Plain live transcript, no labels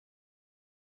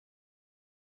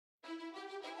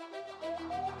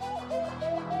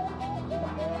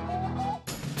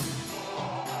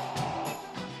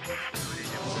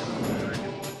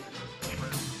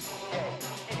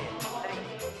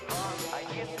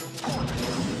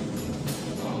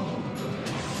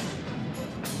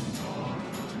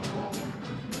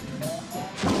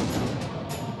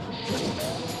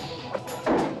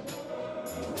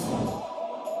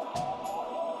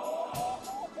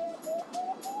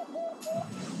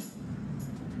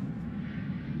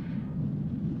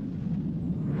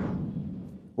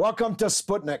Welcome to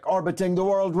Sputnik, orbiting the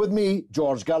world with me,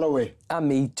 George Galloway. And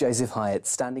me, Joseph Hayat,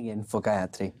 standing in for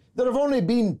Gayatri. There have only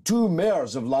been 2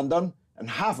 mayors of London, and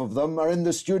half of them are in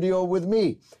the studio with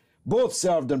me. Both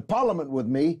served in Parliament with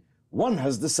me. One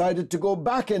has decided to go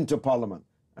back into Parliament,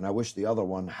 and I wish the other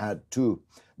one had too.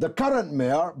 The current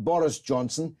mayor, Boris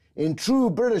Johnson, in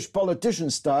true British politician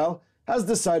style, has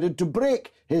decided to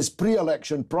break his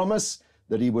pre-election promise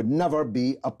that he would never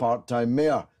be a part-time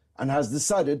mayor, and has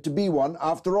decided to be one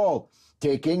after all,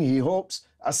 taking, he hopes,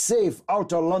 a safe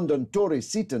outer London Tory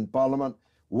seat in Parliament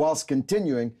whilst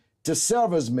continuing to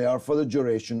serve as mayor for the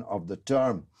duration of the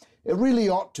term. It really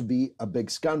ought to be a big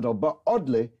scandal, but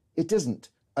oddly, it isn't,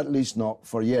 at least not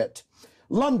for yet.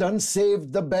 London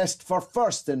saved the best for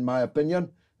first, in my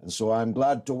opinion, and so I'm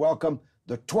glad to welcome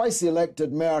the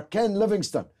twice-elected Mayor Ken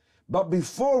Livingstone. But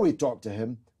before we talk to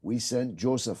him, we sent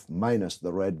Joseph, minus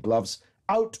the red gloves,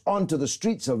 out onto the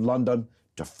streets of London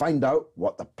to find out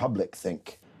what the public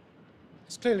think.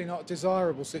 It's clearly not a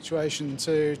desirable situation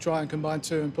to try and combine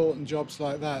 2 important jobs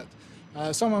like that.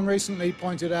 Someone recently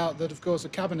pointed out that, of course, a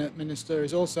cabinet minister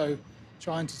is also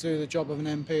trying to do the job of an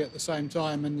MP at the same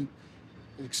time and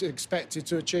expected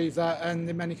to achieve that, and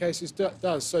in many cases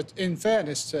does. So in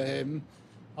fairness to him,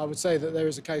 I would say that there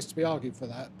is a case to be argued for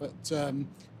that, but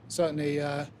certainly,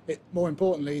 more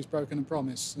importantly, he's broken a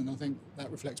promise, and I think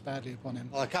that reflects badly upon him.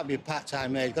 Well, I can't be a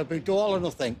part-time mate. He's got to do all or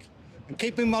nothing. And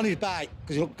keep him on his bike,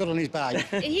 because he's good on his bike.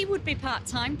 He would be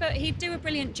part-time, but he'd do a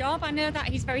brilliant job. I know that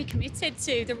he's very committed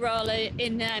to the role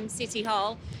in City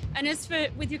Hall. And as for,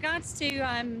 with regards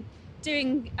to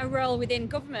doing a role within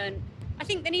government, I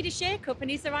think they need a shake-up,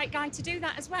 and he's the right guy to do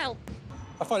that as well.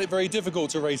 I find it very difficult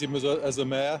to rate him as a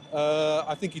mayor.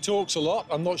 I think he talks a lot.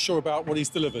 I'm not sure about what he's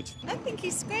delivered. I think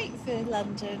he's great for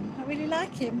London. I really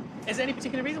like him. Is there any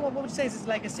particular reason? What would you say is his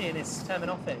legacy in his term in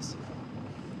office?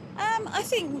 I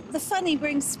think the fun he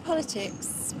brings to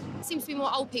politics. Seems to be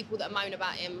more old people that moan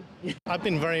about him. I've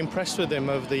been very impressed with him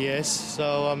over the years,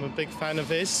 so I'm a big fan of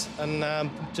his,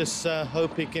 and just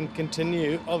hope he can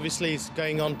continue. Obviously, he's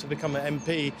going on to become an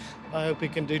MP. I hope he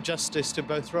can do justice to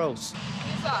both roles.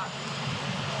 Who's that?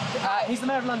 He's the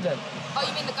mayor of London. Oh,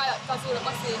 you mean the guy that does all the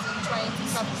buses and trains and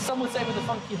stuff? Some would say with the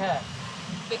funky hair.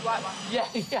 Big white one? Yeah,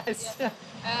 yes.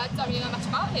 Yeah. Don't really know much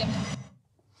about him.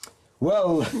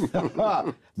 Well,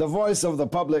 the voice of the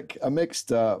public, a mixed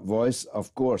voice,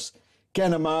 of course.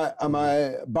 Ken, am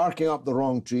I barking up the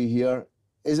wrong tree here?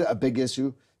 Is it a big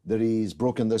issue that he's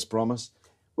broken this promise?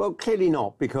 Well, clearly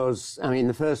not, because, I mean, in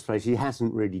the first place, he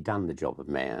hasn't really done the job of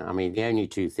mayor. I mean, the only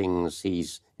 2 things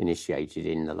he's initiated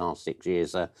in the last 6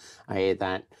 years are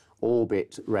that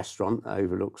Orbit restaurant that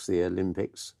overlooks the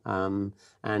Olympics and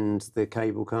the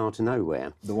cable car to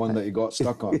nowhere. The one that he got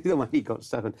stuck on. The one he got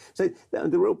stuck on. So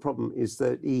the real problem is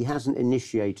that he hasn't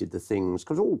initiated the things,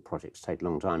 because all projects take a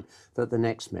long time, that the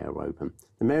next mayor will open.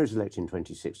 The mayor who's elected in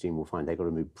 2016 will find they've got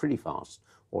to move pretty fast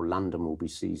or London will be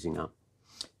seizing up.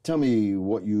 Tell me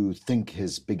what you think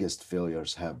his biggest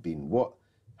failures have been. What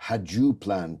had you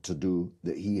planned to do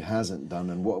that he hasn't done,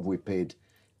 and what have we paid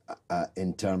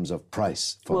in terms of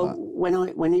price for that?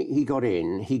 When he got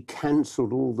in, he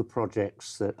cancelled all the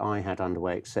projects that I had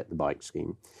underway except the bike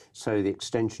scheme. So the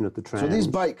extension of the tram. So these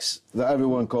bikes that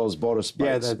everyone calls Boris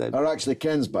bikes are actually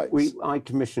Ken's bikes? I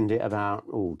commissioned it about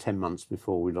 10 months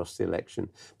before we lost the election.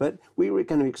 But we were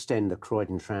going to extend the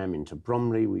Croydon tram into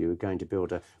Bromley. We were going to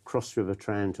build a cross-river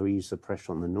tram to ease the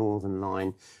pressure on the Northern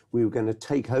Line. We were going to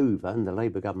take over, and the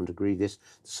Labour government agreed this,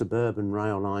 the suburban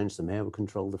rail lines. The mayor would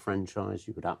control the franchise.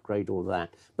 You could upgrade all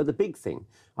that. But the big thing,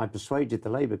 I persuaded the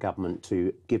Labour government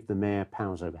to give the mayor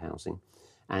powers over housing.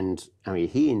 And I mean,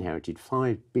 he inherited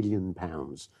 £5 billion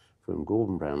from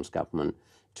Gordon Brown's government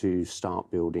to start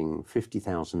building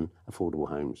 50,000 affordable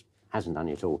homes. Hasn't done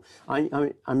it at all. I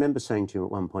remember saying to him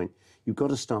at one point, you've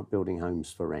got to start building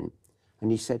homes for rent. And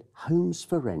he said, homes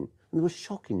for rent? And there was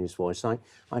shock in his voice.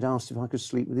 I'd asked if I could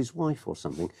sleep with his wife or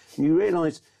something. And you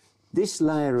realise this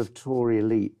layer of Tory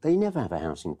elite, they never have a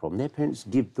housing problem. Their parents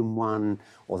give them one,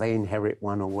 or they inherit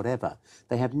one, or whatever.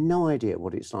 They have no idea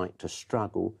what it's like to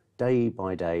struggle day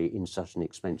by day in such an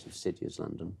expensive city as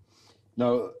London.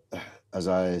 Now, as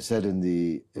I said in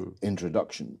the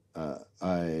introduction,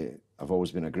 I've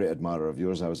always been a great admirer of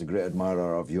yours. I was a great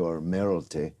admirer of your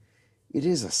mayoralty. It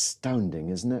is astounding,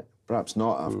 isn't it? Perhaps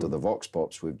not after the Vox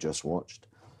Pops we've just watched,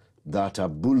 that a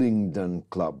Bullingdon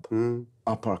club,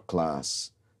 upper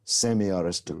class,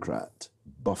 semi-aristocrat,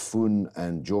 buffoon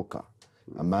and joker,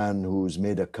 a man who's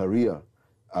made a career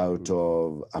out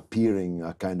of appearing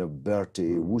a kind of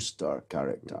Bertie Wooster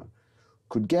character,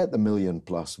 could get the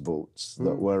million-plus votes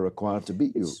that were required to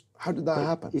beat you. How did that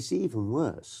happen? It's even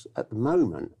worse. At the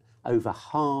moment, over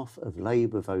half of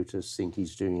Labour voters think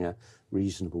he's doing a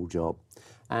reasonable job.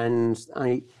 And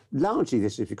largely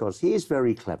this is because he is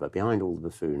very clever behind all the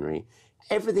buffoonery.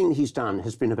 Everything he's done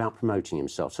has been about promoting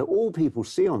himself. So all people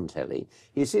see on telly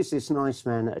is this nice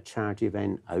man at a charity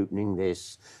event opening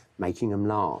this, making them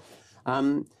laugh.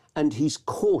 And he's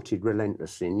courted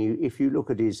relentlessly. And if you look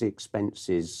at his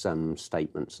expenses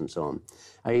statements and so on,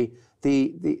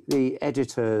 the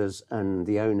editors and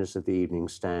the owners of the Evening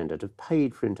Standard have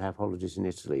paid for him to have holidays in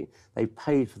Italy. They've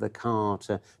paid for the car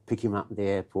to pick him up at the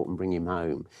airport and bring him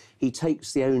home. He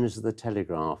takes the owners of the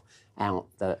Telegraph out,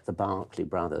 the Barclay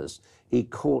brothers. He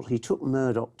took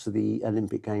Murdoch to the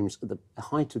Olympic Games at the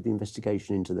height of the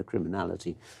investigation into the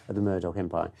criminality of the Murdoch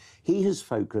empire. He has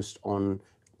focused on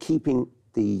keeping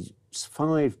the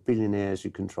 5 billionaires who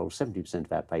control 70%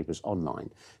 of our papers online.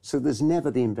 So there's never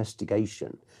the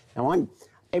investigation. Now,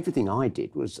 everything I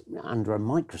did was under a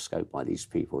microscope by these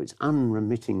people. It's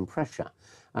unremitting pressure.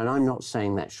 And I'm not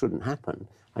saying that shouldn't happen.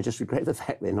 I just regret the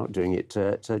fact they're not doing it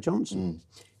to Johnson.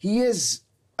 He is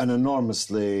an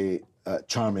enormously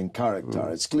charming character,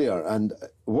 it's clear. And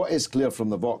what is clear from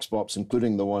the Vox Pops,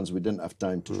 including the ones we didn't have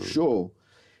time to show,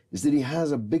 is that he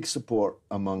has a big support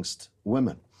amongst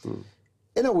women.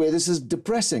 In a way, this is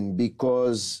depressing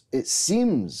because it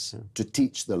seems to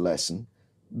teach the lesson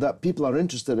that people are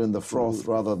interested in the froth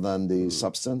rather than the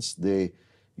substance.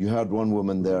 You heard one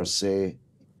woman there say,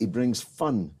 he brings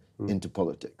fun into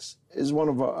politics. Is one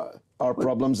of our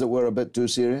problems that we're a bit too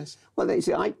serious? Well, you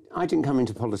see, I didn't come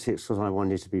into politics because I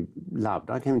wanted to be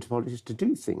loved. I came into politics to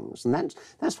do things, and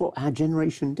that's what our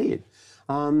generation did.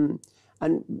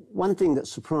 And one thing that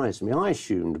surprised me, I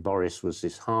assumed Boris was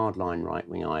this hardline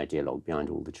right-wing ideologue behind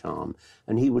all the charm,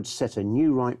 and he would set a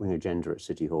new right-wing agenda at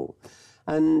City Hall.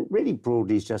 And really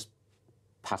broadly, he's just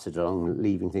pattered along,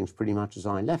 leaving things pretty much as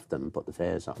I left them, put the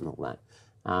fares up and all that.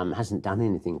 Hasn't done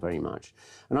anything very much.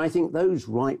 And I think those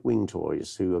right-wing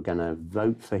Tories who are going to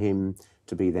vote for him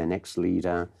to be their next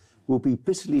leader will be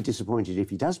bitterly disappointed if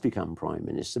he does become Prime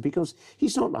Minister, because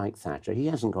he's not like Thatcher. He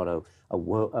hasn't got a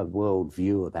world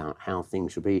view about how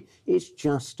things should be. It's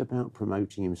just about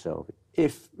promoting himself.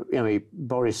 If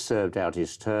Boris served out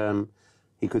his term,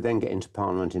 he could then get into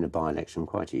Parliament in a by-election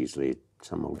quite easily.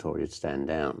 Some old Tory would stand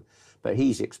down. But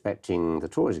he's expecting the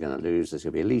Tories are going to lose. There's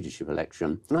going to be a leadership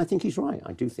election. And I think he's right.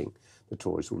 I do think the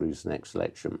Tories will lose the next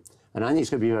election. And I think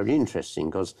it's going to be very interesting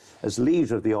because as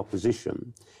leader of the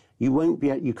opposition,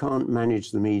 you can't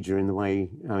manage the media in the way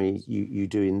you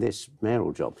do in this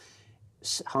mayoral job.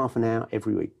 Half an hour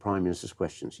every week, Prime Minister's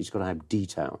questions. He's got to have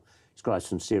detail. He's got to have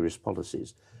some serious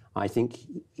policies. I think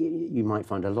you might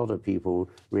find a lot of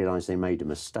people realise they made a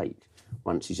mistake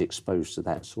once he's exposed to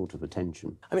that sort of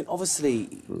attention. I mean,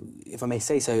 obviously, if I may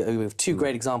say so, we have two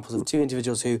great examples of two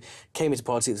individuals who came into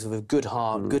politics with a good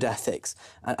heart, good ethics,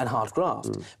 and hard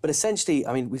graft. But essentially,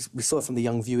 I mean, we saw it from the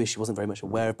young viewers. She wasn't very much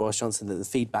aware of Boris Johnson. That the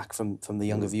feedback from the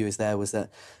younger viewers there was that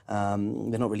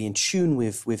they're not really in tune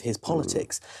with his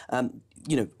politics.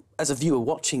 As a viewer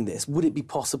watching this, would it be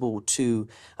possible to...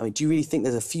 I mean, do you really think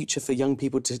there's a future for young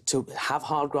people to have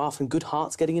hard graft and good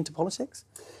hearts getting into politics?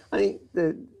 I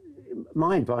think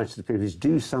my advice to the people is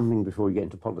do something before you get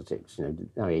into politics.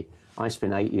 I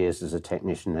spent 8 years as a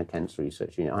technician at cancer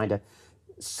research. I had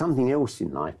something else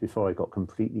in life before I got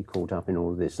completely caught up in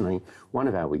all of this. And I think one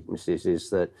of our weaknesses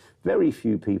is that very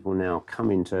few people now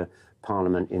come into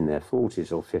Parliament in their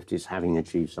 40s or 50s having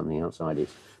achieved something outside it.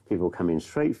 People come in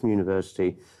straight from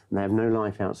university and they have no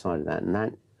life outside of that, and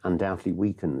that undoubtedly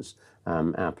weakens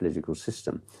our political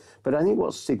system. But I think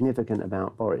what's significant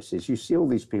about Boris is you see all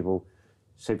these people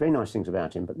say very nice things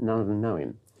about him, but none of them know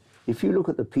him. If you look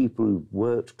at the people who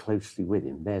worked closely with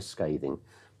him, they're scathing.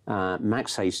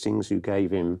 Max Hastings, who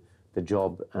gave him the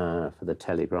job for the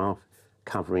Telegraph,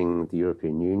 covering the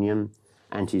European Union,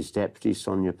 and his deputy,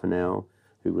 Sonia Purnell,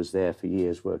 who was there for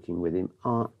years working with him,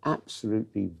 are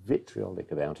absolutely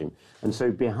vitriolic about him. And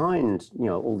so behind,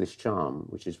 all this charm,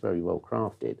 which is very well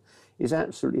crafted, is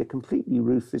absolutely a completely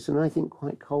ruthless and I think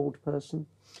quite cold person.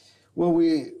 Well,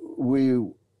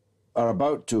 we are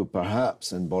about to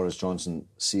perhaps, in Boris Johnson,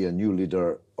 see a new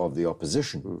leader of the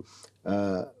opposition.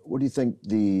 What do you think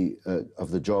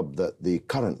of the job that the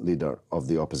current leader of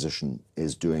the opposition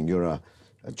is doing? You're a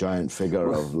giant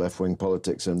figure of left-wing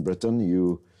politics in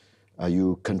Britain. Are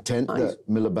you content that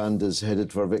Miliband is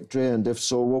headed for victory? And if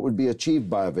so, what would be achieved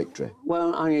by a victory?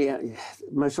 Well,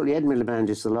 most probably Ed Miliband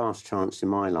is the last chance in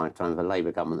my lifetime of a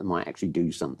Labour government that might actually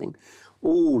do something.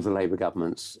 All the Labour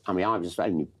governments, I was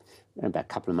only about a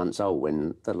couple of months old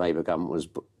when the Labour government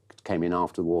came in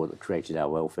after the war that created our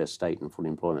welfare state and full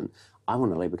employment. I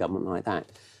want a Labour government like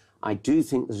that. I do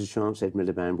think there's a chance Ed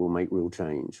Miliband will make real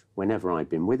change. Whenever I've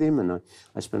been with him, and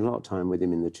I spent a lot of time with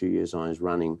him in the 2 years I was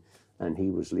running and he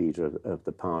was leader of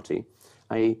the party,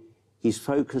 he's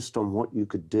focused on what you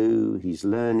could do. He's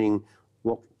learning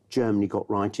what Germany got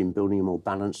right in building a more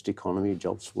balanced economy,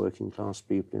 jobs for working class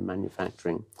people in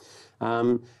manufacturing.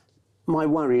 My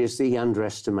worry is that he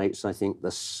underestimates, I think,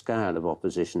 the scale of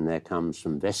opposition there comes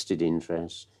from vested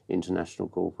interests, international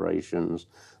corporations,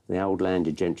 the old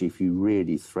landed gentry, if you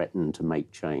really threaten to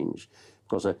make change.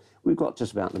 Because we've got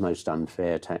just about the most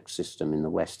unfair tax system in the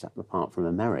West, apart from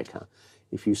America.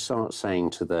 If you start saying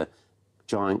to the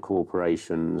giant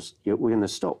corporations, we're going to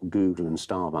stop Google and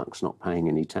Starbucks not paying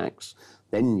any tax,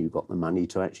 then you've got the money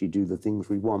to actually do the things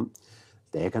we want,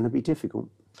 they're going to be difficult.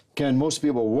 Ken, most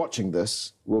people watching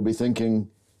this will be thinking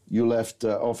you left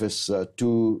office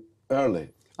too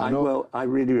early. Well, I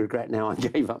really regret now I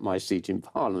gave up my seat in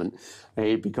Parliament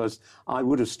because I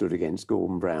would have stood against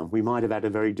Gordon Brown. We might have had a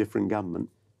very different government.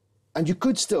 And you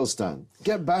could still stand.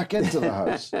 Get back into the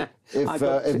House. If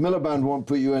Miliband won't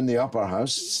put you in the upper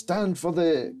house, stand for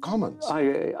the Commons.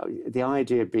 The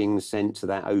idea of being sent to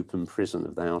that open prison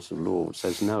of the House of Lords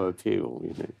has no appeal,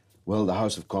 you know. Well, the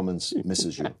House of Commons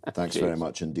misses you. Thanks very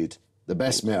much indeed. The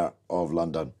best mayor of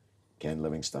London, Ken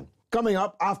Livingstone. Coming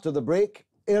up after the break,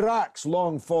 Iraq's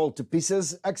long fall to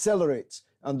pieces accelerates,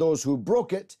 and those who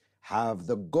broke it have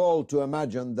the gall to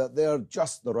imagine that they're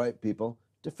just the right people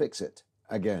to fix it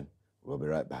again. We'll be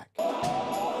right back.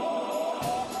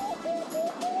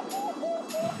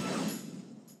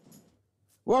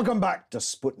 Welcome back to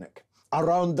Sputnik.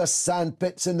 Around the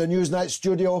sandpits in the Newsnight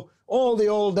studio, all the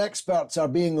old experts are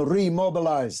being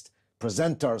remobilised.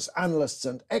 Presenters, analysts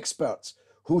and experts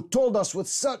who told us with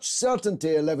such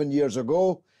certainty 11 years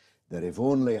ago that if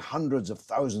only hundreds of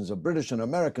thousands of British and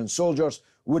American soldiers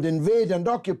would invade and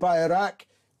occupy Iraq,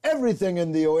 everything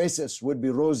in the oasis would be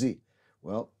rosy.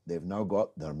 Well, they've now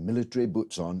got their military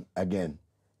boots on again.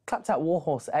 Clapped-out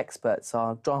warhorse experts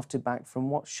are drafted back from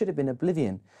what should have been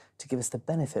oblivion to give us the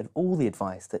benefit of all the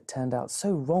advice that turned out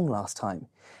so wrong last time.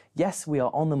 Yes, we are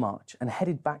on the march and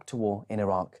headed back to war in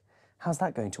Iraq. How's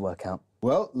that going to work out?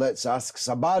 Well, let's ask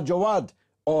Sabah Jawad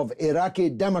of Iraqi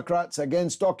Democrats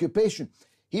Against Occupation.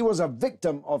 He was a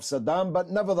victim of Saddam,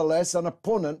 but nevertheless an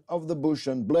opponent of the Bush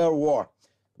and Blair war.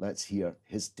 Let's hear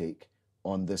his take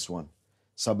on this one.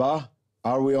 Sabah,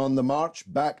 are we on the march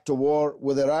back to war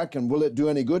with Iraq, and will it do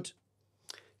any good?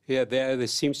 Yeah, there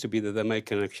seems to be that the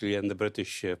American actually and the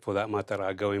British, for that matter,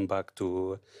 are going back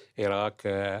to Iraq,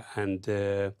 and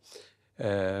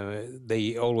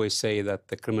they always say that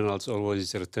the criminals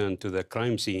always return to the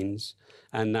crime scenes,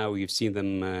 and now we've seen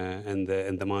them in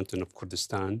the mountain of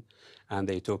Kurdistan, and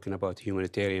they're talking about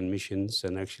humanitarian missions,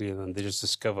 and actually they just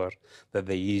discover that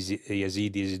the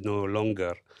Yazidis is no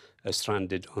longer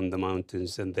stranded on the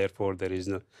mountains, and therefore there is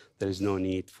no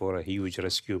need for a huge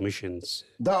rescue missions.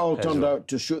 That all turned out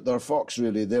to shoot their fox,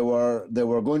 really. They were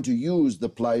going to use the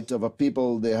plight of a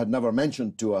people they had never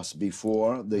mentioned to us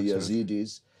before, the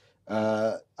Yazidis,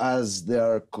 as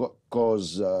their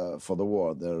cause for the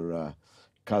war, their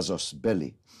casus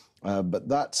belli. But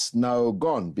that's now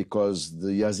gone because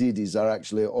the Yazidis are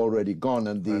actually already gone,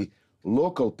 and the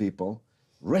local people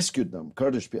rescued them,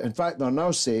 Kurdish people. In fact, they're now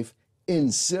safe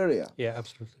in Syria. Yeah,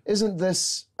 absolutely. Isn't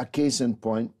this a case in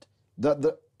point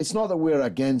that it's not that we're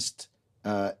against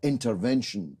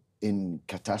intervention in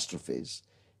catastrophes,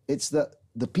 it's that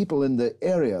the people in the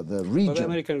area, the region... Well, the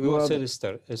American, we were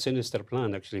a sinister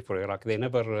plan, actually, for Iraq. They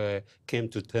never came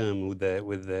to terms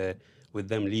with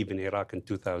them leaving Iraq in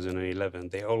 2011.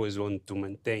 They always want to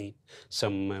maintain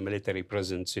some military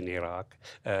presence in Iraq.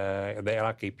 The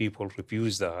Iraqi people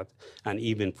refused that and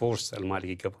even forced the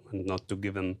Al-Maliki government not to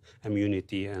give them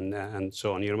immunity and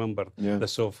so on. You remember the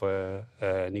SOFA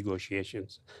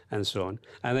negotiations and so on.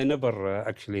 And they never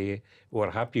actually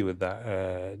were happy with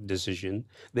that decision.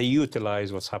 They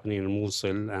utilized what's happening in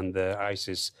Mosul and the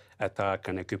ISIS attack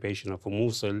and occupation of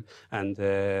Mosul and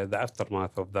the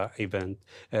aftermath of that event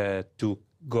to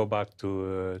go back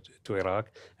to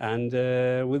Iraq. And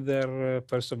with their,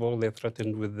 first of all, they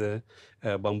threatened with the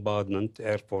bombardment,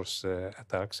 Air Force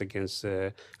attacks against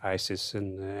ISIS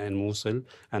in Mosul.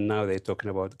 And now they're talking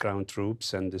about ground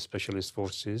troops and the specialist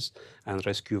forces and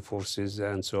rescue forces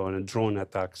and so on, and drone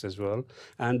attacks as well.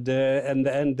 And in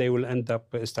the end, they will end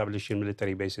up establishing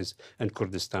military bases in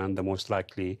Kurdistan, the most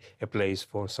likely a place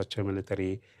for such a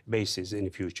military bases in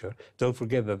the future. Don't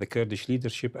forget that the Kurdish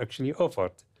leadership actually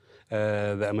offered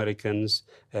the Americans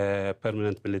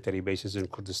permanent military bases in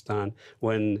Kurdistan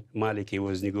when Maliki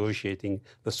was negotiating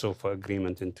the SOFA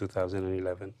agreement in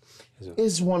 2011.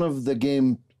 Is one of the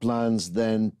game plans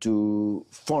then to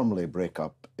formally break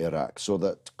up Iraq so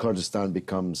that Kurdistan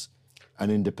becomes an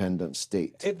independent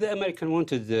state? If the Americans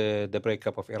wanted the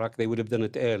breakup of Iraq, they would have done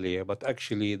it earlier. But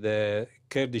actually, the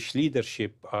Kurdish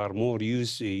leadership are more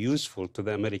useful to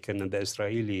the American and the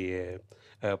Israeli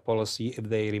policy if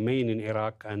they remain in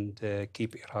Iraq and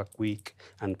keep Iraq weak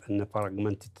and in a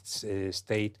fragmented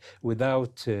state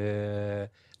without the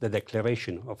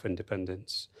declaration of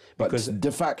independence. Because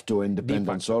de facto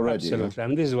independence already. Absolutely,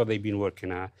 and this is what they've been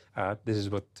working at. This is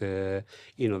what,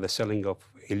 you know, the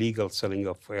illegal selling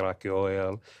of Iraqi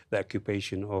oil, the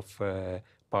occupation of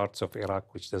parts of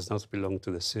Iraq which does not belong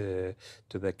to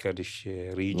the Kurdish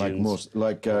regions.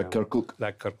 Like Kirkuk.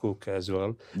 Like Kirkuk as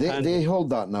well. They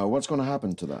hold that now. What's going to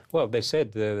happen to that? Well, they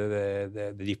said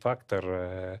the de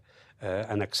facto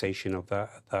annexation of that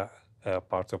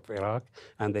part of Iraq,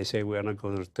 and they say we are not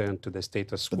going to return to the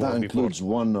status quo. But that includes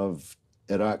one of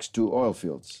Iraq's 2 oil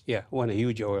fields. Yeah, one a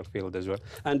huge oil field as well.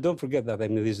 And don't forget that, I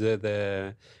mean,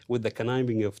 with the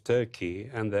conniving of Turkey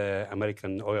and the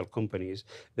American oil companies,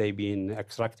 they've been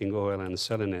extracting oil and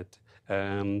selling it.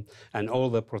 And all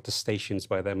the protestations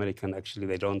by the American, actually,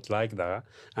 they don't like that,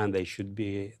 and they should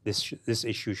be, this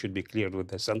issue should be cleared with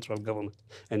the central government.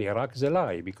 And Iraq is a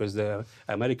lie, because the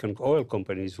American oil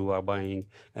companies who are buying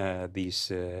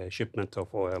these shipment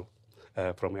of oil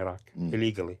from Iraq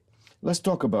illegally. Let's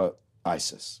talk about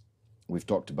ISIS. We've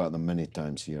talked about them many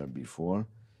times here before.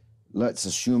 Let's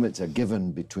assume it's a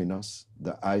given between us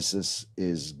that ISIS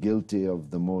is guilty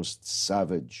of the most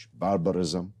savage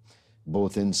barbarism,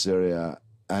 both in Syria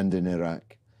and in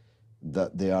Iraq,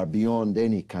 that they are beyond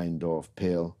any kind of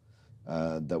pale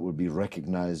that would be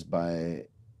recognized by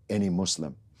any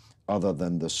Muslim, other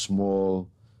than the small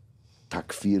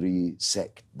Takfiri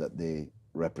sect that they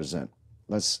represent.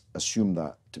 Let's assume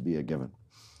that to be a given.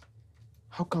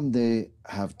 How come they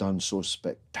have done so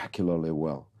spectacularly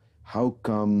well? How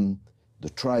come the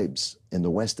tribes in the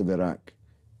west of Iraq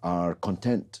are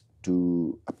content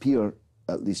to appear,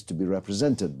 at least to be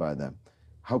represented by them?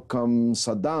 How come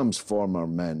Saddam's former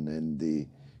men in the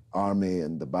army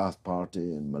and the Ba'ath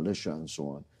Party and militia and so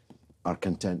on are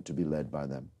content to be led by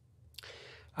them?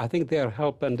 I think they are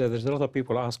helped, and there's a lot of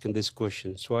people asking this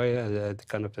question. So why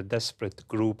kind of a desperate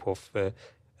group of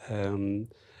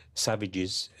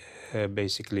savages,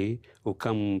 basically, who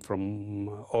come from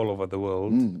all over the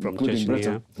world, from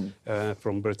Chechnya,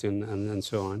 from Britain, and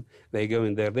so on. They go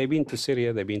in there. They've been to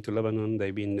Syria, they've been to Lebanon,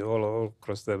 they've been all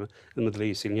across the Middle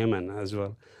East, in Yemen as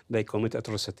well. They commit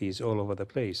atrocities all over the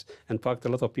place. In fact, a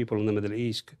lot of people in the Middle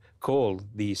East call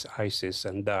these ISIS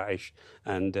and Daesh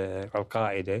and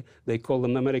Al-Qaeda, they call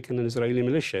them American and Israeli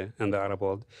militia in the Arab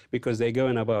world, because they're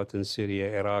going about in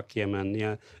Syria, Iraq,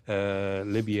 Yemen,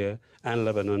 Libya, and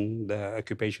Lebanon, the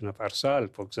occupation of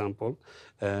Arsal, for example,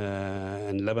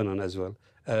 and Lebanon as well.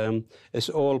 It's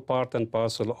all part and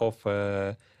parcel of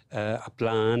a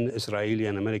plan, Israeli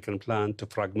and American plan, to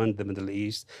fragment the Middle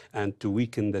East and to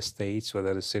weaken the states,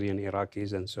 whether it's Syrian,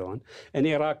 Iraqis, and so on. And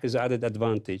Iraq is added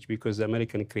advantage because the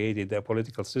American created a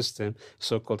political system,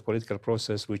 so-called political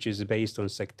process, which is based on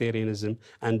sectarianism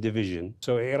and division.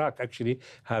 So Iraq actually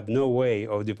have no way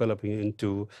of developing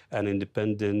into an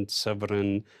independent,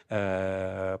 sovereign,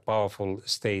 powerful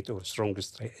state or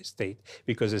strongest state,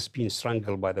 because it's been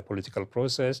strangled by the political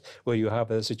process, where you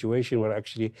have a situation where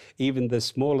actually even the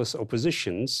smallest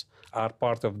oppositions are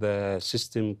part of the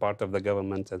system, part of the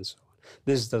government, and so on.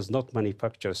 This does not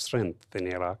manufacture strength in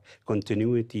Iraq,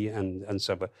 continuity and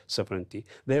sovereignty.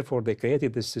 Therefore, they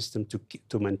created this system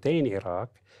to maintain Iraq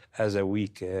as a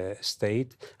weak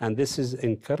state, and this is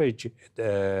encourage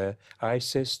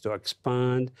ISIS to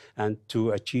expand and to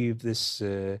achieve this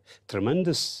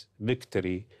tremendous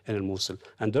victory in Mosul.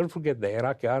 And don't forget, the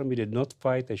Iraqi army did not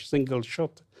fight a single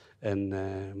shot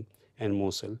in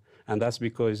Mosul. And that's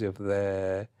because of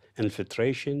the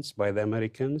infiltrations by the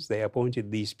Americans. They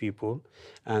appointed these people,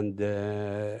 and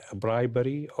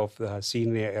bribery of the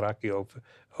senior Iraqi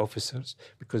officers,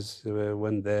 because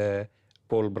when the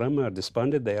Paul Bremer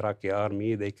disbanded the Iraqi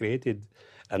army, they created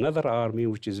another army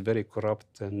which is very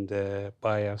corrupt and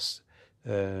biased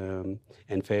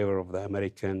in favor of the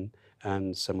American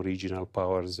and some regional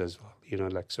powers as well, you know,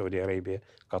 like Saudi Arabia,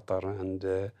 Qatar,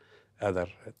 and other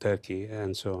Turkey,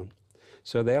 and so on.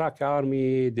 So the Iraqi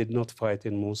army did not fight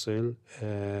in Mosul.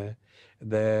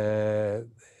 The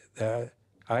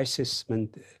ISIS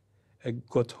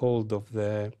got hold of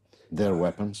their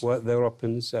weapons,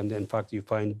 and in fact you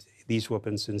find these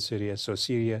weapons in Syria. So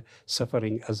Syria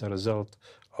suffering as a result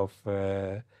of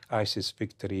ISIS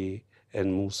victory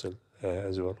in Mosul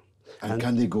as well. And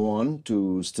can they go on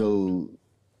to still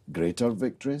greater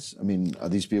victories? I mean, are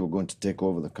these people going to take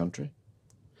over the country?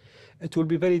 It will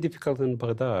be very difficult in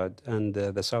Baghdad and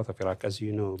the south of Iraq, as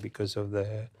you know, because of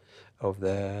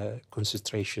the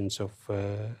concentrations of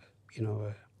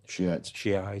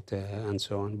Shiite and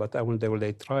so on. But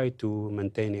they try to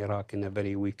maintain Iraq in a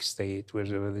very weak state, where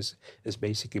this is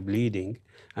basically bleeding,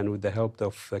 and with the help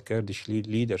of Kurdish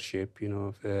leadership, you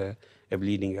know,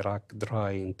 bleeding Iraq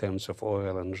dry in terms of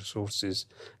oil and resources,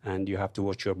 and you have to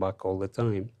watch your back all the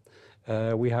time.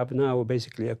 We have now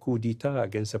basically a coup d'etat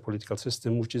against the political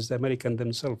system, which is the Americans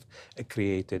themselves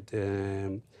created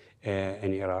in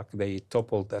Iraq. They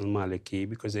toppled al-Maliki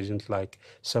because they didn't like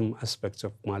some aspects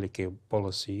of Maliki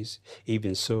policies,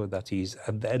 even so that he's,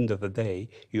 at the end of the day,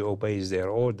 he obeys their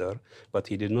order, but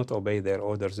he did not obey their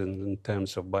orders in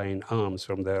terms of buying arms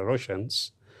from the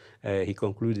Russians. He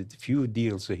concluded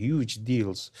huge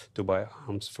deals to buy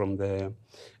arms from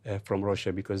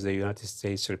Russia, because the United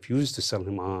States refused to sell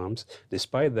him arms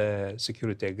despite the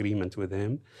security agreement with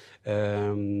him,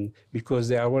 because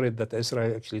they are worried that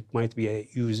Israel actually might be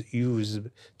used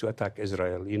to attack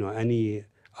Israel. You know, any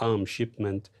arms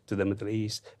shipment to the Middle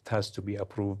East, it has to be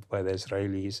approved by the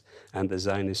Israelis and the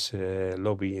Zionist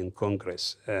lobby in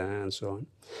Congress and so on.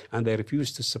 And they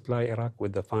refused to supply Iraq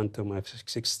with the Phantom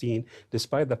F-16,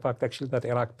 despite the fact actually that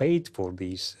Iraq paid for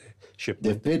these shipments.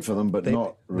 They've paid for them, but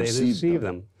not received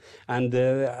them. And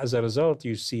as a result,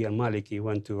 you see al-Maliki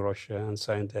went to Russia and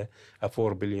signed a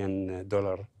 $4 billion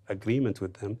agreement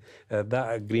with them.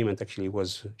 That agreement actually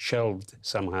was shelved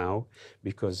somehow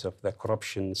because of the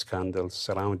corruption scandals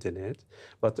surrounding it.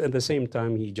 But at the same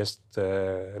time, he just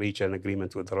reached an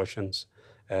agreement with the Russians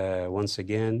once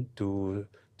again to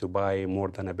buy more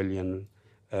than $1 billion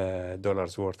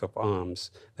worth of arms.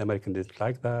 The Americans didn't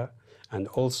like that. And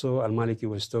also, al-Maliki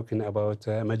was talking about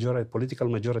a political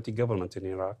majority government in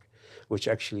Iraq, which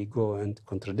actually go in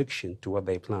contradiction to what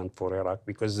they planned for Iraq,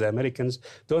 because the Americans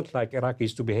don't like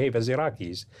Iraqis to behave as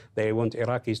Iraqis. They want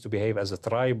Iraqis to behave as a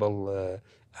tribal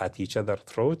at each other's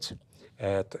throat,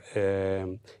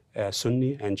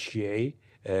 Sunni and Shia,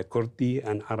 Kurdi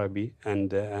and Arabi,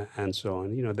 and so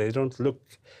on. You know, they don't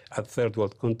look at third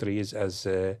world countries as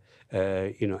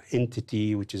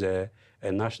entity, which is a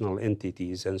national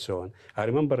entities and so on. I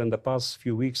remember in the past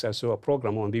few weeks I saw a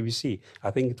program on BBC,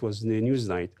 I think it was the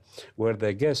Newsnight, where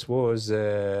the guest was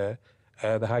the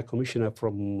High Commissioner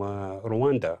from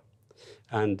Rwanda.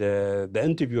 And the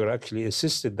interviewer actually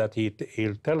insisted that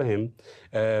he'll tell him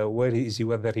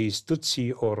whether he's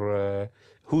Tutsi or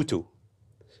Hutu.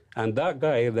 And that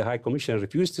guy, the High Commissioner,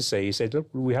 refused to say. He said, look,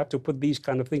 we have to put these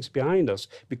kind of things behind us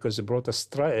because it brought us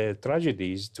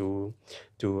tragedies to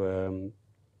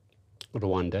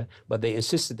Rwanda. But they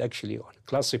insisted actually on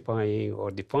classifying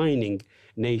or defining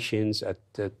nations at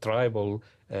tribal,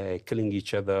 killing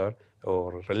each other,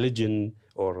 or religion,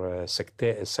 or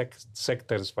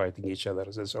sectors fighting each other,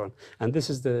 and so on. And this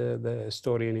is the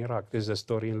story in Iraq. This is a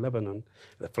story in Lebanon.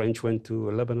 The French went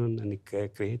to Lebanon and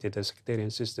created a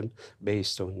sectarian system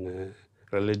based on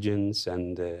religions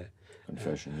and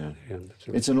confession.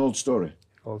 It's an old story.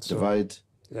 Divide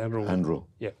and rule.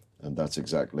 Yeah. And that's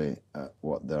exactly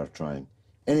what they're trying.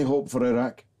 Any hope for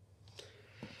Iraq?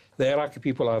 The Iraqi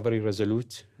people are very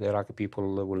resolute. The Iraqi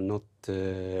people will not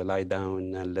lie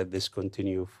down and let this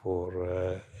continue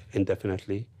for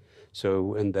indefinitely.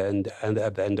 So in the end, and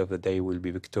at the end of the day, we'll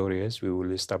be victorious. We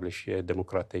will establish a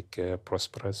democratic,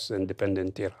 prosperous,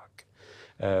 independent Iraq,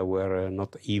 where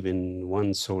not even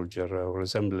one soldier or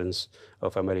resemblance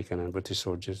of American and British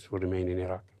soldiers will remain in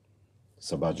Iraq.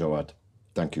 Sabah Jawad,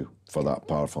 thank you for that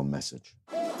powerful message.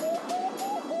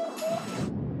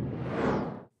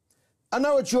 And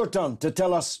now it's your turn to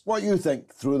tell us what you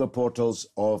think through the portals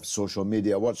of social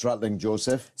media. What's rattling,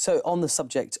 Joseph? So on the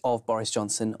subject of Boris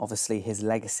Johnson, obviously his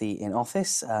legacy in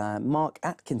office, Mark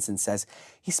Atkinson says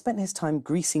he spent his time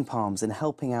greasing palms and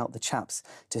helping out the chaps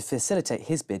to facilitate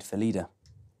his bid for leader.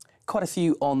 Quite a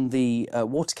few on the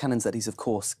water cannons that he's, of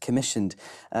course, commissioned.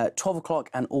 12 o'clock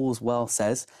and all's well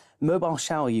says, mobile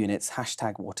shower units,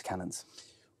 #water cannons.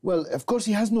 Well, of course,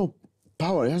 he has no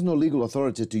power, he has no legal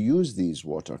authority to use these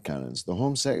water cannons. The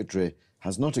Home Secretary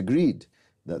has not agreed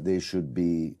that they should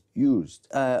be used.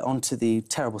 On to the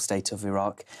terrible state of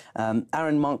Iraq.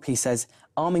 Aaron Markpley says,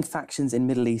 arming factions in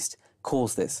Middle East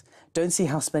caused this. Don't see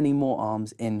how spending more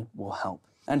arms in will help.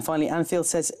 And finally, Anfield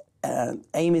says,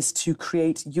 aim is to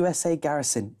create USA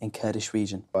garrison in Kurdish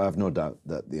region. I have no doubt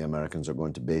that the Americans are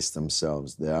going to base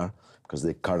themselves there because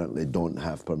they currently don't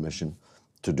have permission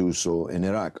to do so in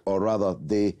Iraq. Or rather,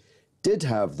 they did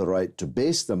have the right to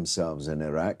base themselves in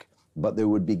Iraq, but they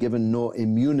would be given no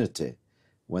immunity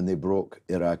when they broke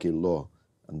Iraqi law.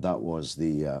 And that was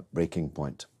the breaking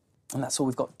point. And that's all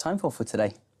we've got time for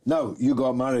today. Now, you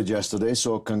got married yesterday,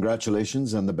 so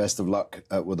congratulations and the best of luck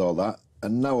with all that.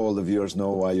 And now all the viewers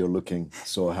know why you're looking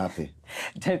so happy.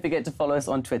 Don't forget to follow us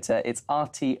on Twitter. It's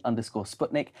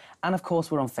RT_Sputnik. And of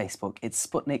course, we're on Facebook. It's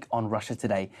Sputnik on Russia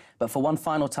Today. But for one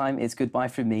final time, it's goodbye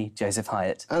from me, Joseph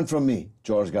Hayat. And from me,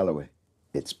 George Galloway.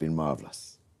 It's been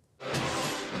marvellous.